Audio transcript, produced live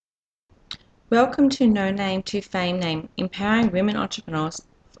Welcome to No Name to Fame Name, Empowering Women Entrepreneurs,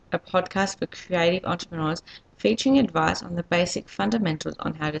 a podcast for creative entrepreneurs featuring advice on the basic fundamentals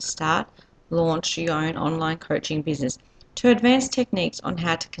on how to start, launch your own online coaching business, to advanced techniques on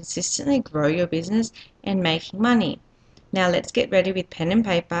how to consistently grow your business and making money. Now let's get ready with pen and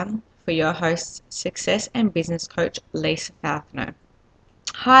paper for your host, success and business coach, Lisa Falconer.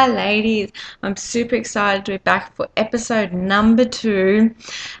 Hi ladies, I'm super excited to be back for episode number 2.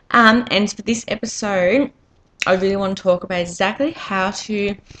 And for this episode, I really want to talk about exactly how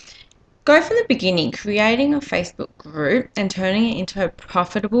to go from the beginning, creating a Facebook group and turning it into a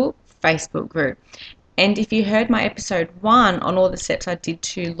profitable Facebook group. And if you heard my episode 1 on all the steps I did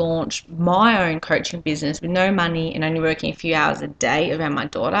to launch my own coaching business with no money and only working a few hours a day around my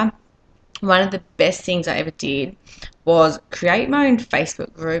daughter, one of the best things I ever did was create my own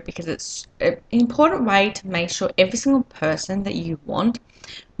Facebook group, because it's an important way to make sure every single person that you want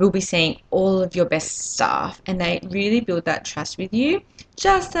will be seeing all of your best stuff, and they really build that trust with you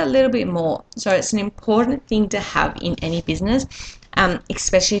just a little bit more. So it's an important thing to have in any business,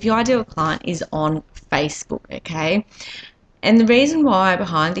 especially if your ideal client is on Facebook, okay? And the reason why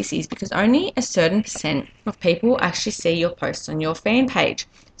behind this is because only a certain percent of people actually see your posts on your fan page.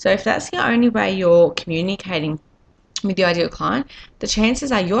 So if that's the only way you're communicating with your ideal client, the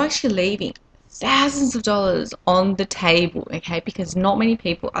chances are you're actually leaving thousands of dollars on the table, okay? Because not many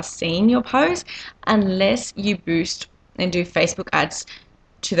people are seeing your posts unless you boost and do Facebook ads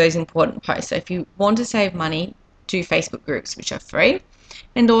to those important posts. So if you want to save money, do Facebook groups, which are free.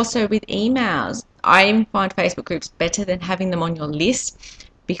 And also with emails, I find Facebook groups better than having them on your list,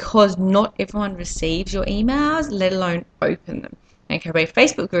 because not everyone receives your emails, let alone open them. Okay, with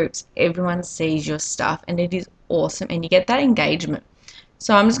Facebook groups, everyone sees your stuff and it is awesome, and you get that engagement.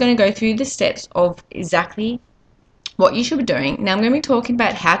 So I'm just going to go through the steps of exactly what you should be doing. Now I'm going to be talking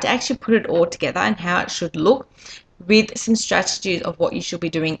about how to actually put it all together and how it should look, with some strategies of what you should be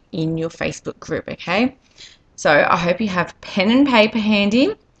doing in your Facebook group, okay? So I hope you have pen and paper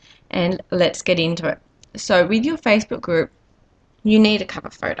handy, and let's get into it. So with your Facebook group, you need a cover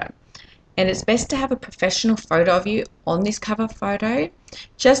photo. And it's best to have a professional photo of you on this cover photo,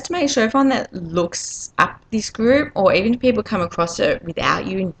 just to make sure everyone that looks up this group, or even if people come across it without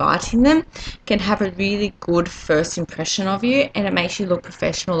you inviting them, can have a really good first impression of you, and it makes you look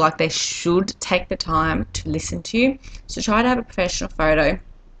professional, like they should take the time to listen to you. So try to have a professional photo.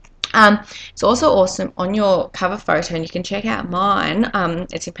 It's also awesome on your cover photo, and you can check out mine.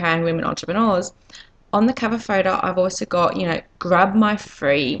 It's Empowering Women Entrepreneurs. On the cover photo, I've also got, grab my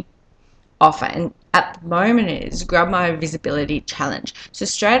free offer, and at the moment it is grab my visibility challenge. So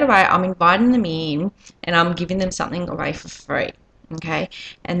straight away I'm inviting them in and I'm giving them something away for free, okay?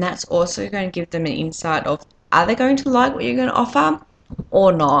 And that's also going to give them an insight of, are they going to like what you're going to offer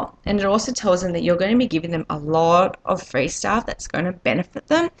or not? And it also tells them that you're going to be giving them a lot of free stuff that's going to benefit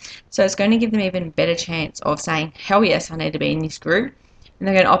them. So it's going to give them even a better chance of saying, hell yes, I need to be in this group, and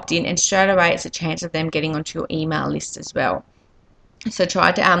they're going to opt in, and straight away it's a chance of them getting onto your email list as well. So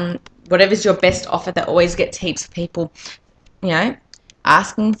try to whatever's your best offer that always gets heaps of people,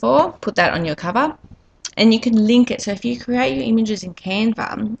 asking for, put that on your cover. And you can link it. So if you create your images in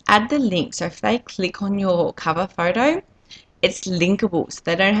Canva, add the link. So if they click on your cover photo, it's linkable. So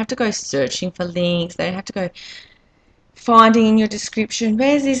they don't have to go searching for links. They don't have to go finding in your description,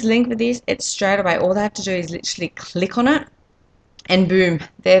 where's this link for this? It's straight away. All they have to do is literally click on it, and boom,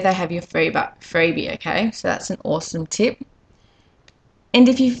 there they have your freebie, okay? So that's an awesome tip. And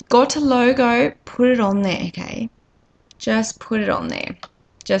if you've got a logo, put it on there, okay? Just put it on there,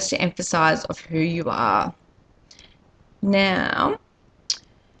 just to emphasize of who you are. Now,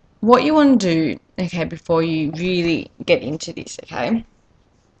 what you want to do, okay, before you really get into this, okay,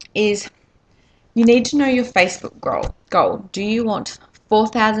 is you need to know your Facebook goal. Do you want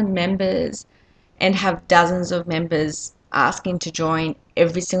 4,000 members and have dozens of members asking to join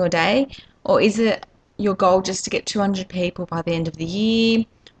every single day? Or is it your goal just to get 200 people by the end of the year?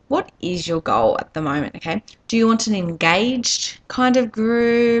 What is your goal at the moment, okay? Do you want an engaged kind of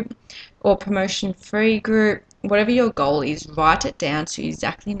group or promotion free group? Whatever your goal is, write it down so you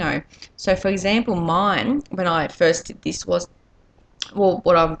exactly know. So for example, mine, when I first did this, was,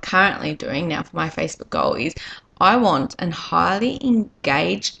 what I'm currently doing now for my Facebook goal is, I want a highly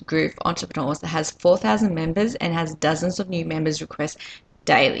engaged group of entrepreneurs that has 4,000 members and has dozens of new members requests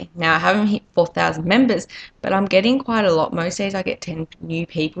daily. Now, I haven't hit 4,000 members, but I'm getting quite a lot. Most days I get 10 new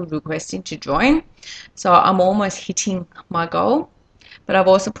people requesting to join. So I'm almost hitting my goal. But I've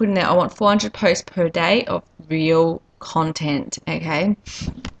also put in there, I want 400 posts per day of real content, okay?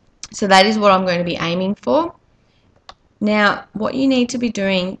 So that is what I'm going to be aiming for. Now, what you need to be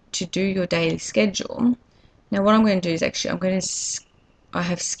doing to do your daily schedule. Now, what I'm going to do is actually, I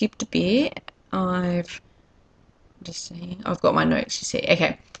have skipped a bit. I've got my notes, you see.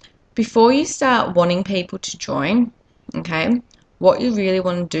 Okay. Before you start wanting people to join, okay, what you really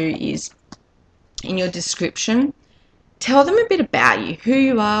want to do is in your description, tell them a bit about you, who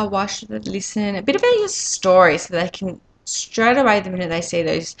you are, why should they listen, a bit about your story so they can straight away the minute they see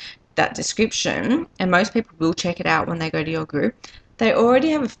that description, and most people will check it out when they go to your group, they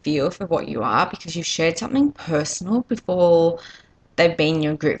already have a feel for what you are because you've shared something personal before they've been in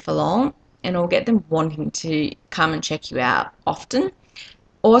your group for long, and it'll get them wanting to come and check you out often.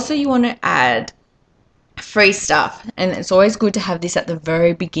 Also, you want to add free stuff, and it's always good to have this at the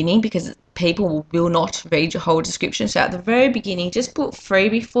very beginning because people will not read your whole description. So at the very beginning, just put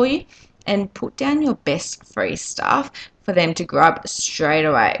freebie for you and put down your best free stuff for them to grab straight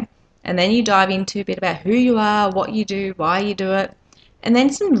away. And then you dive into a bit about who you are, what you do, why you do it, and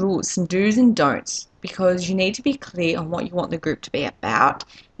then some rules, some do's and don'ts, because you need to be clear on what you want the group to be about,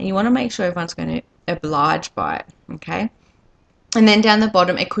 and you want to make sure everyone's going to oblige by it, okay? And then down the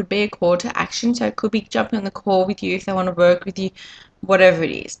bottom, it could be a call to action. So it could be jumping on the call with you if they want to work with you, whatever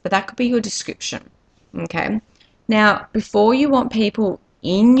it is. But that could be your description. Okay. Now, before you want people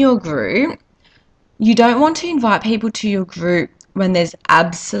in your group, you don't want to invite people to your group when there's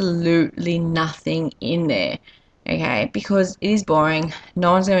absolutely nothing in there. Okay. Because it is boring.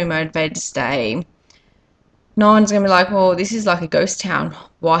 No one's going to be motivated to stay. No one's going to be like, well, this is like a ghost town.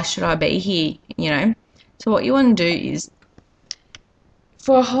 Why should I be here? You know? So what you want to do is,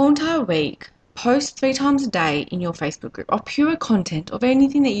 for a whole entire week, post 3 times a day in your Facebook group of pure content of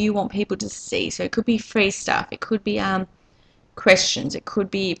anything that you want people to see. So it could be free stuff, it could be questions, it could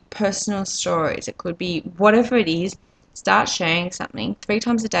be personal stories, it could be whatever it is. Start sharing something 3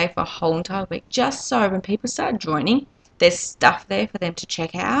 times a day for a whole entire week, just so when people start joining, there's stuff there for them to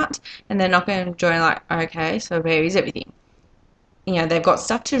check out, and they're not going to join like, okay, so where is everything? You know, they've got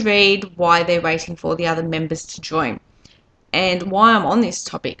stuff to read while they're waiting for the other members to join. And why I'm on this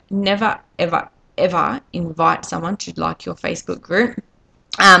topic, never, ever, ever invite someone to like your Facebook group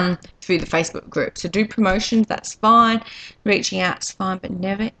through the Facebook group. So do promotions, that's fine. Reaching out is fine, but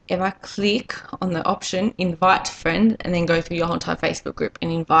never, ever click on the option invite friend and then go through your whole entire Facebook group and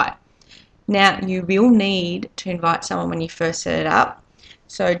invite. Now, you will need to invite someone when you first set it up.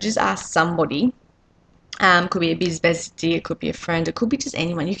 So just ask somebody. Could be a biz bestie, it could be a friend, it could be just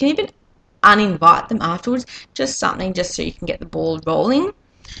anyone. You can even uninvite them afterwards, just something just so you can get the ball rolling.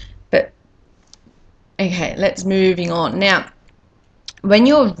 But okay, let's moving on. Now, when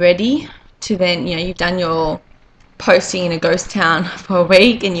you're ready to then, you know, you've done your posting in a ghost town for a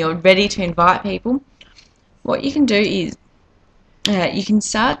week and you're ready to invite people, what you can do is you can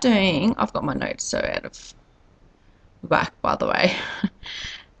start doing, I've got my notes so out of whack, by the way.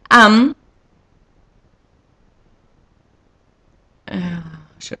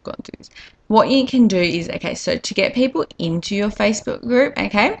 Should have gone through this. What you can do is, okay, so to get people into your Facebook group,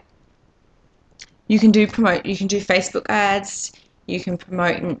 okay, you can do Facebook ads, you can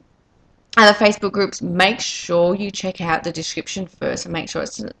promote in other Facebook groups. Make sure you check out the description first and make sure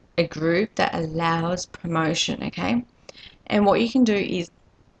it's a group that allows promotion, okay? And what you can do is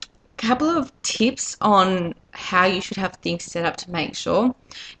a couple of tips on how you should have things set up to make sure.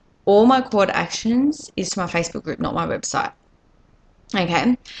 All my call to actions is to my Facebook group, not my website.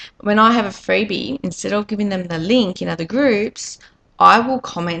 Okay, when I have a freebie, instead of giving them the link in other groups, I will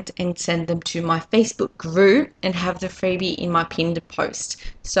comment and send them to my Facebook group and have the freebie in my pinned post.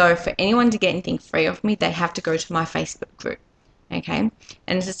 So for anyone to get anything free off me, they have to go to my Facebook group. Okay,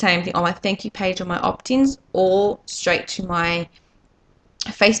 and it's the same thing on my thank you page, on my opt-ins, or straight to my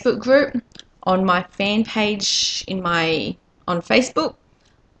Facebook group. On my fan page on Facebook,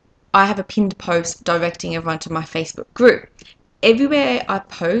 I have a pinned post directing everyone to my Facebook group. Everywhere I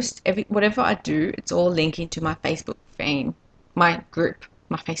post, whatever I do, it's all linking to my Facebook fan, my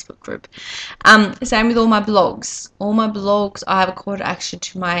Facebook group. Same with all my blogs. All my blogs, I have a call to action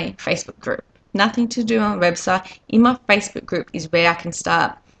to my Facebook group. Nothing to do on my website. In my Facebook group is where I can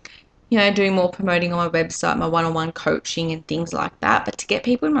start, you know, doing more promoting on my website, my one-on-one coaching and things like that. But to get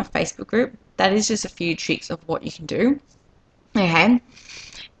people in my Facebook group, that is just a few tricks of what you can do. Okay.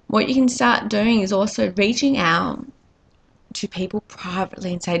 What you can start doing is also reaching out to people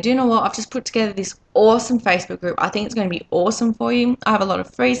privately and say, do you know what, I've just put together this awesome Facebook group. I think it's going to be awesome for you. I have a lot of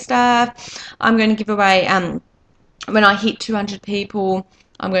free stuff. I'm going to give away, when I hit 200 people,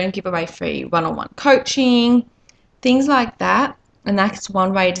 I'm going to give away free one-on-one coaching, things like that. And that's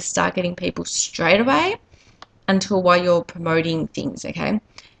one way to start getting people straight away until while you're promoting things, okay?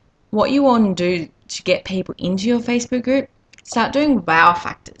 What you want to do to get people into your Facebook group, start doing wow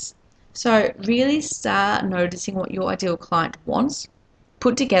factors. So really start noticing what your ideal client wants,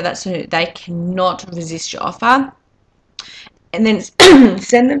 put together so they cannot resist your offer, and then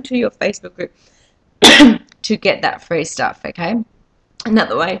send them to your Facebook group to get that free stuff, okay?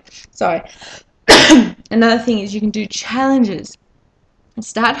 Another thing is you can do challenges.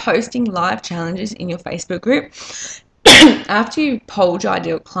 Start hosting live challenges in your Facebook group after you polled your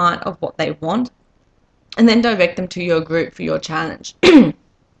ideal client of what they want, and then direct them to your group for your challenge.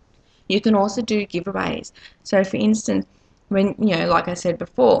 You can also do giveaways. So for instance, when, like I said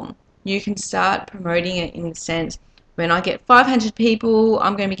before, you can start promoting it in the sense, when I get 500 people,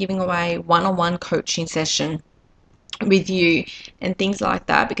 I'm going to be giving away one-on-one coaching session with you and things like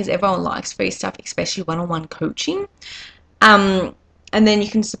that, because everyone likes free stuff, especially one-on-one coaching. And then you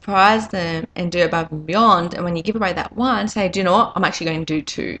can surprise them and do above and beyond. And when you give away that one, say, do you know what? I'm actually going to do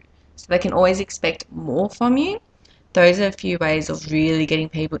two. So they can always expect more from you. Those are a few ways of really getting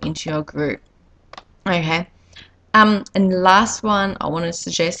people into your group. Okay. And the last one I want to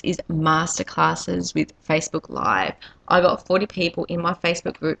suggest is masterclasses with Facebook Live. I got 40 people in my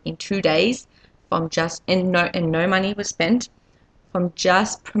Facebook group in 2 days from no money was spent, from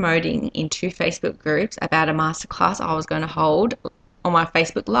just promoting in 2 Facebook groups about a masterclass I was going to hold on my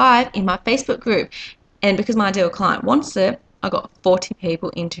Facebook Live in my Facebook group. And because my ideal client wants it, I got 40 people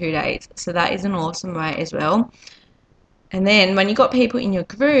in 2 days. So that is an awesome way as well. And then when you got people in your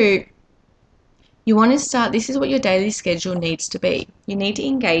group, you want to start, this is what your daily schedule needs to be. You need to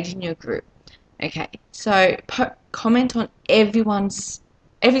engage in your group. Okay, so comment on every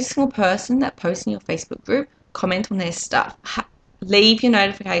single person that posts in your Facebook group, comment on their stuff. Leave your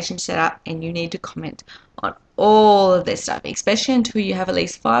notification set up, and you need to comment on all of their stuff, especially until you have at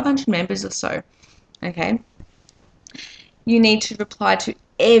least 500 members or so. Okay, you need to reply to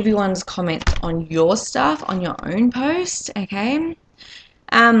everyone's comments on your stuff, on your own post. Okay,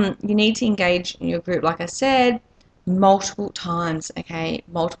 you need to engage in your group, like I said, multiple times. Okay,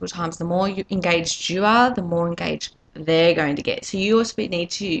 multiple times. The more engaged you are, the more engaged they're going to get. So you also need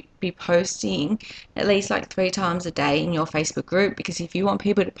to be posting at least like 3 times a day in your Facebook group, because if you want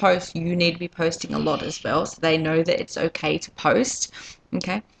people to post, you need to be posting a lot as well, so they know that it's okay to post.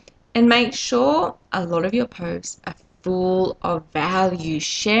 Okay, and make sure a lot of your posts are full of value,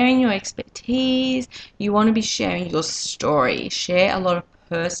 sharing your expertise. You want to be sharing your story. Share a lot of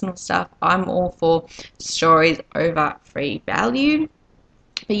personal stuff. I'm all for stories over free value,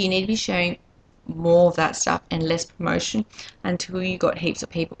 but you need to be sharing more of that stuff and less promotion until you got heaps of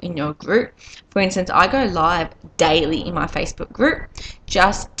people in your group. For instance, I go live daily in my Facebook group,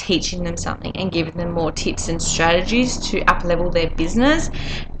 just teaching them something and giving them more tips and strategies to up level their business.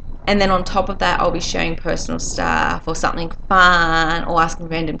 And then on top of that, I'll be sharing personal stuff or something fun or asking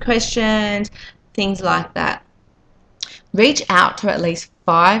random questions, things like that. Reach out to at least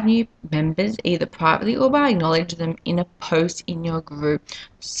 5 new members, either privately or by acknowledging them in a post in your group.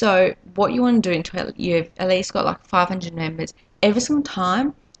 So what you want to do until you've at least got like 500 members, every single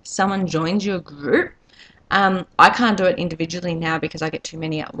time someone joins your group, I can't do it individually now because I get too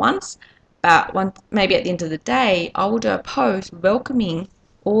many at once, but maybe at the end of the day, I will do a post welcoming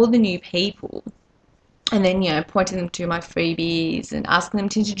all the new people, and then pointing them to my freebies and asking them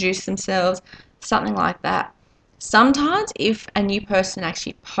to introduce themselves, something like that. Sometimes if a new person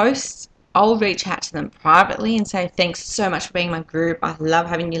actually posts, I'll reach out to them privately and say, thanks so much for being in my group. I love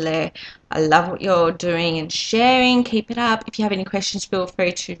having you there. I love what you're doing and sharing. Keep it up. If you have any questions, feel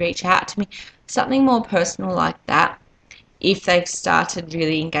free to reach out to me. Something more personal like that if they've started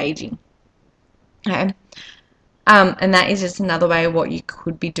really engaging. Okay. And that is just another way of what you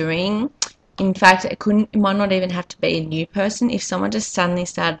could be doing. In fact, it might not even have to be a new person. If someone just suddenly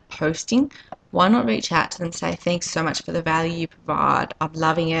started posting, why not reach out to them and say, thanks so much for the value you provide, I'm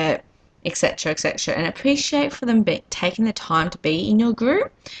loving it, etc., etc., and appreciate for them taking the time to be in your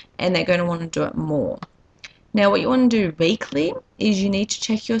group, and they're going to want to do it more. Now, what you want to do weekly is you need to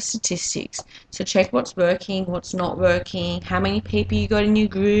check your statistics. So check what's working, what's not working, how many people you got in your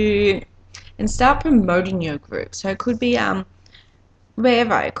group, and start promoting your group. So it could be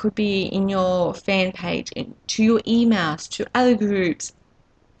wherever, it could be in your fan page, to your emails, to other groups.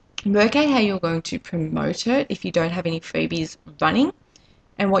 Work out how you're going to promote it if you don't have any freebies running.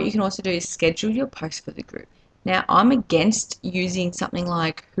 And what you can also do is schedule your posts for the group. Now, I'm against using something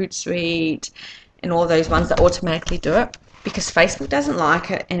like Hootsuite and all those ones that automatically do it, because Facebook doesn't like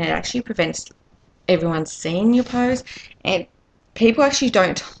it, and it actually prevents everyone seeing your post. And people actually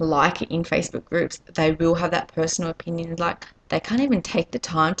don't like it in Facebook groups. They will have that personal opinion, like they can't even take the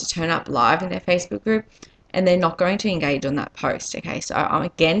time to turn up live in their Facebook group, and they're not going to engage on that post. Okay, so I'm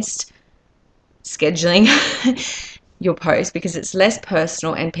against scheduling your post, because it's less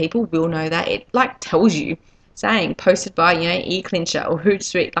personal and people will know that. It like tells you, saying posted by, eClincher or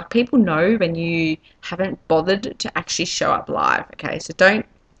Hootsuite. Like, people know when you haven't bothered to actually show up live. Okay, so don't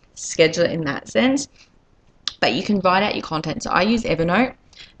schedule it in that sense, but you can write out your content. So I use Evernote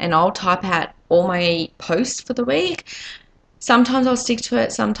and I'll type out all my posts for the week. Sometimes I'll stick to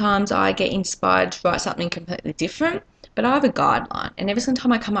it, sometimes I get inspired to write something completely different, but I have a guideline, and every single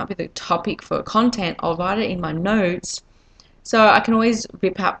time I come up with a topic for content, I'll write it in my notes, so I can always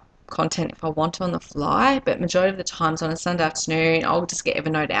rip up content if I want to on the fly. But majority of the times on a Sunday afternoon, I'll just get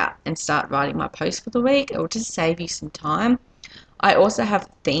Evernote out and start writing my post for the week. It will just save you some time. I also have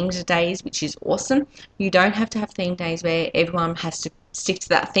themed days, which is awesome. You don't have to have theme days where everyone has to stick to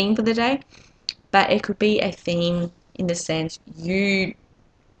that theme for the day, but it could be a theme in the sense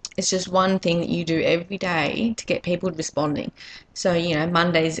it's just one thing that you do every day to get people responding. So,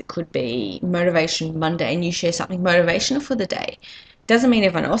 Mondays it could be Motivation Monday, and you share something motivational for the day. Doesn't mean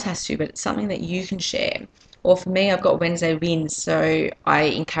everyone else has to, but it's something that you can share. Or for me, I've got Wednesday wins, so I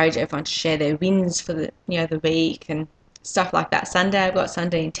encourage everyone to share their wins for the week and stuff like that. Sunday, I've got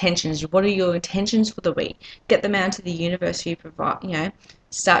Sunday intentions. What are your intentions for the week? Get them out to the universe. You provide,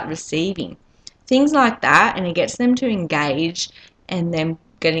 start receiving things like that, and it gets them to engage and them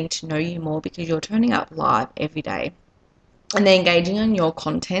getting to know you more, because you're turning up live every day and they're engaging on your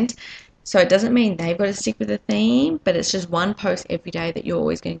content. So it doesn't mean they've got to stick with a theme, but it's just one post every day that you're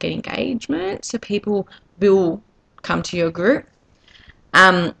always going to get engagement, so people will come to your group.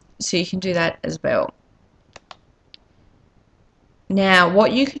 So you can do that as well. Now,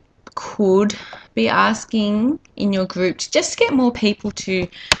 what you could be asking in your group to just get more people to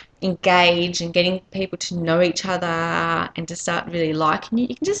engage and getting people to know each other and to start really liking you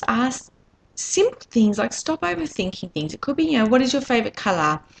can just ask simple things like, stop overthinking things. It could be, what is your favorite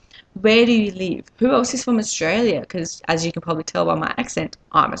color? Where do you live? Who else is from Australia? Because as you can probably tell by my accent,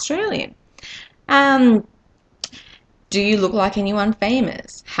 I'm Australian. Do you look like anyone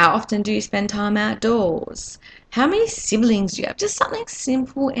famous? How often do you spend time outdoors? How many siblings do you have? Just something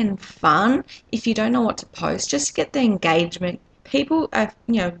simple and fun. If you don't know what to post, just to get the engagement. People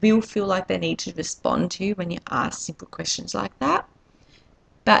will feel like they need to respond to you when you ask simple questions like that.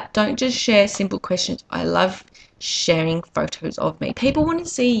 But don't just share simple questions. I love sharing photos of me. People want to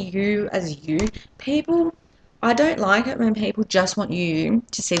see you as you. I don't like it when people just want you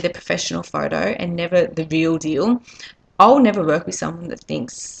to see the professional photo and never the real deal. I'll never work with someone that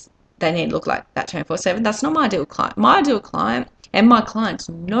thinks they need to look like that 24/7. That's not my ideal client. My ideal client, and my clients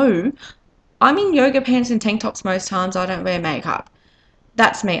know, I'm in yoga pants and tank tops most times. I don't wear makeup.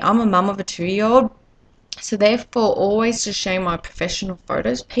 That's me. I'm a mum of a 2-year-old. So therefore, always just showing my professional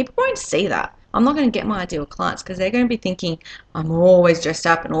photos. People won't see that. I'm not going to get my ideal clients, because they're going to be thinking I'm always dressed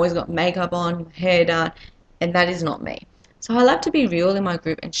up and always got makeup on, hair done, and that is not me. So I love to be real in my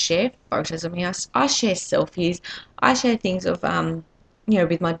group and share photos of me. I share selfies. I share things of,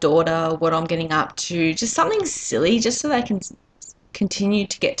 with my daughter, what I'm getting up to, just something silly, just so they can continue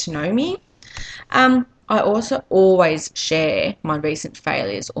to get to know me. I also always share my recent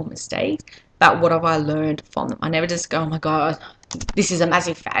failures or mistakes, but what have I learned from them? I never just go, oh my God, this is a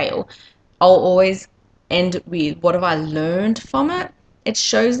massive fail. I'll always end with, what have I learned from it? It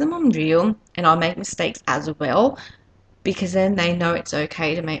shows them I'm real, and I'll make mistakes as well, because then they know it's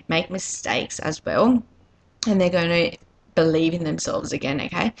okay to make mistakes as well, and they're going to believe in themselves again,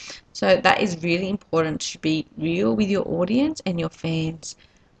 okay? So that is really important, to be real with your audience and your fans.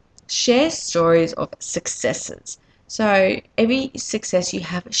 Share stories of successes. So every success you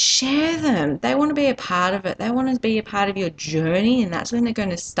have, share them. They want to be a part of it. They want to be a part of your journey, and that's when they're going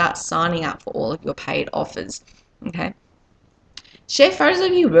to start signing up for all of your paid offers, okay? Share photos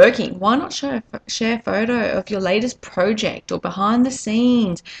of you working. Why not share a photo of your latest project or behind the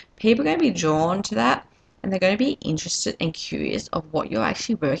scenes? People are going to be drawn to that, and they're going to be interested and curious of what you're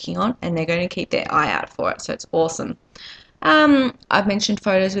actually working on, and they're going to keep their eye out for it. So it's awesome. I've mentioned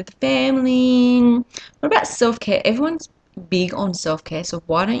photos with the family. What about self-care? Everyone's big on self-care, so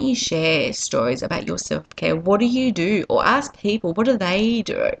why don't you share stories about your self-care? What do you do? Or ask people, what do they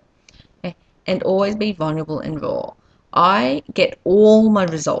do? Okay. And always be vulnerable and raw. I get all my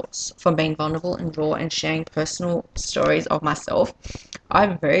results from being vulnerable and raw and sharing personal stories of myself. I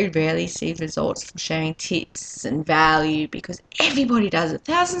very rarely see results from sharing tips and value, because everybody does it.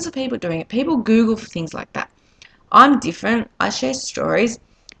 Thousands of people doing it. People Google for things like that. I'm different. I share stories,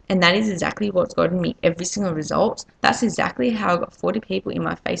 and that is exactly what's gotten me every single result. That's exactly how I got 40 people in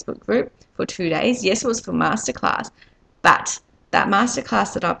my Facebook group for 2 days. Yes, it was for masterclass, but that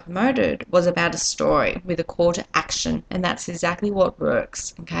masterclass that I promoted was about a story with a call to action, and that's exactly what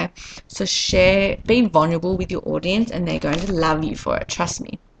works. Okay, so share, be vulnerable with your audience, and they're going to love you for it. Trust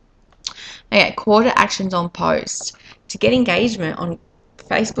me. Okay, call to actions on posts. To get engagement on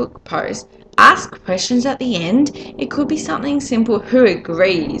Facebook posts, ask questions at the end. It could be something simple, who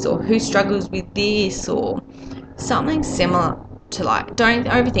agrees, or who struggles with this, or something similar to, like, don't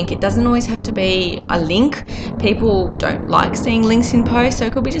overthink it. Doesn't always have to be a link. People don't like seeing links in posts, so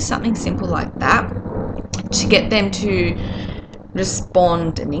it could be just something simple like that to get them to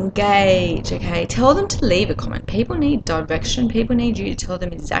respond and engage. Okay, tell them to leave a comment. People need direction. People need you to tell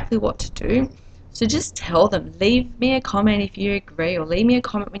them exactly what to do. So just tell them, leave me a comment if you agree, or leave me a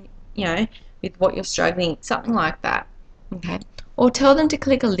comment when with what you're struggling, something like that. Okay, or tell them to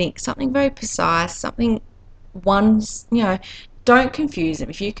click a link, something very precise, something one's, don't confuse them.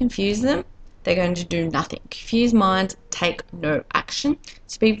 If you confuse them, they're going to do nothing. Confused minds take no action.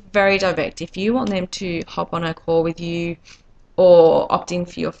 So be very direct. If you want them to hop on a call with you or opt in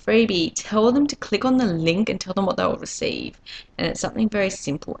for your freebie, tell them to click on the link and tell them what they'll receive. And it's something very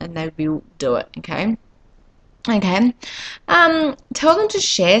simple, and they will do it. Okay. Tell them to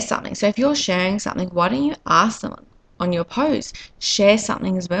share something. So if you're sharing something, why don't you ask them on your post? Share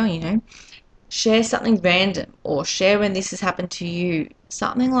something as well. Share something random, or share when this has happened to you,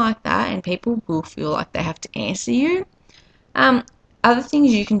 something like that, and people will feel like they have to answer you. Other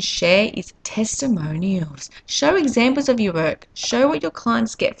things you can share is testimonials. Show examples of your work. Show what your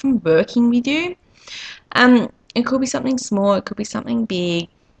clients get from working with you. It could be something small, it could be something big,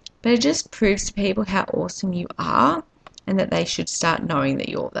 but it just proves to people how awesome you are, and that they should start knowing that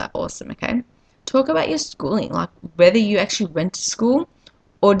you're that awesome. Okay. Talk about your schooling, like whether you actually went to school,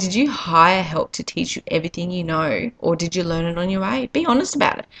 or did you hire help to teach you everything you know? Or did you learn it on your way? Be honest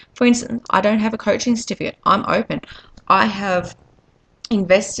about it. For instance, I don't have a coaching certificate. I'm open. I have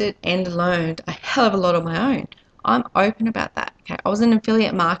invested and learned a hell of a lot on my own. I'm open about that. Okay, I was an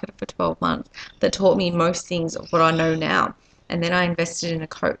affiliate marketer for 12 months that taught me most things of what I know now. And then I invested in a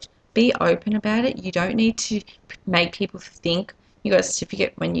coach. Be open about it. You don't need to make people think you got a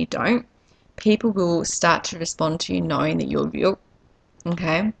certificate when you don't. People will start to respond to you knowing that you're real.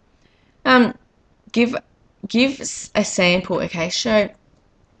 Okay. Um, give a sample. Okay, so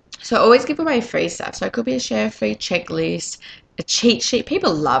always give away free stuff. So it could be a share a free checklist, a cheat sheet.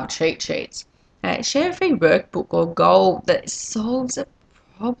 People love cheat sheets. Share a free workbook or goal that solves a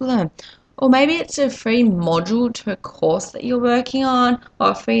problem. Or maybe it's a free module to a course that you're working on,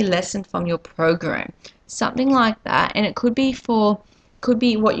 or a free lesson from your program. Something like that. And it could be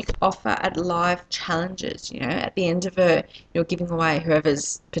what you could offer at live challenges. At the end of it, you're giving away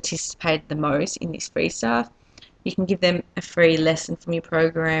whoever's participated the most in this free stuff. You can give them a free lesson from your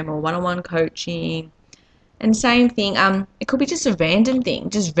program, or one-on-one coaching. And same thing, it could be just a random thing,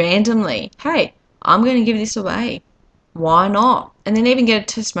 just randomly. Hey, I'm going to give this away. Why not? And then even get a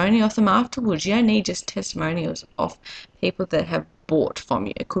testimonial off them afterwards. You don't need just testimonials off people that have bought from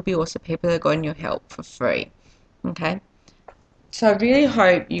you. It could be also people that got in your help for free. Okay. So I really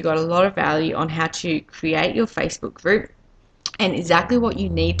hope you got a lot of value on how to create your Facebook group and exactly what you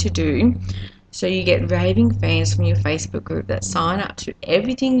need to do so you get raving fans from your Facebook group that sign up to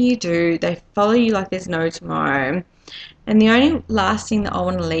everything you do. They follow you like there's no tomorrow. And the only last thing that I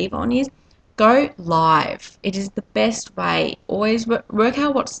want to leave on is go live. It is the best way. Always work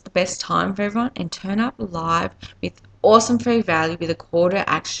out what's the best time for everyone and turn up live with awesome free value with a call to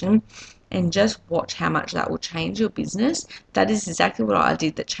action, and just watch how much that will change your business. That is exactly what I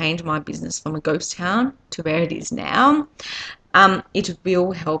did that changed my business from a ghost town to where it is now. It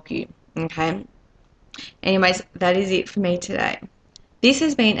will help you. Okay. Anyways, that is it for me today. This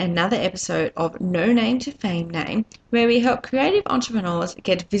has been another episode of No Name to Fame Name, where we help creative entrepreneurs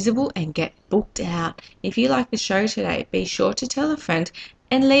get visible and get booked out. If you like the show today, be sure to tell a friend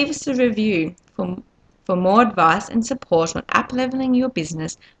and leave us a review. For more advice and support on up-leveling your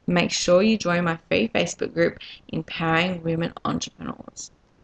business, make sure you join my free Facebook group, Empowering Women Entrepreneurs.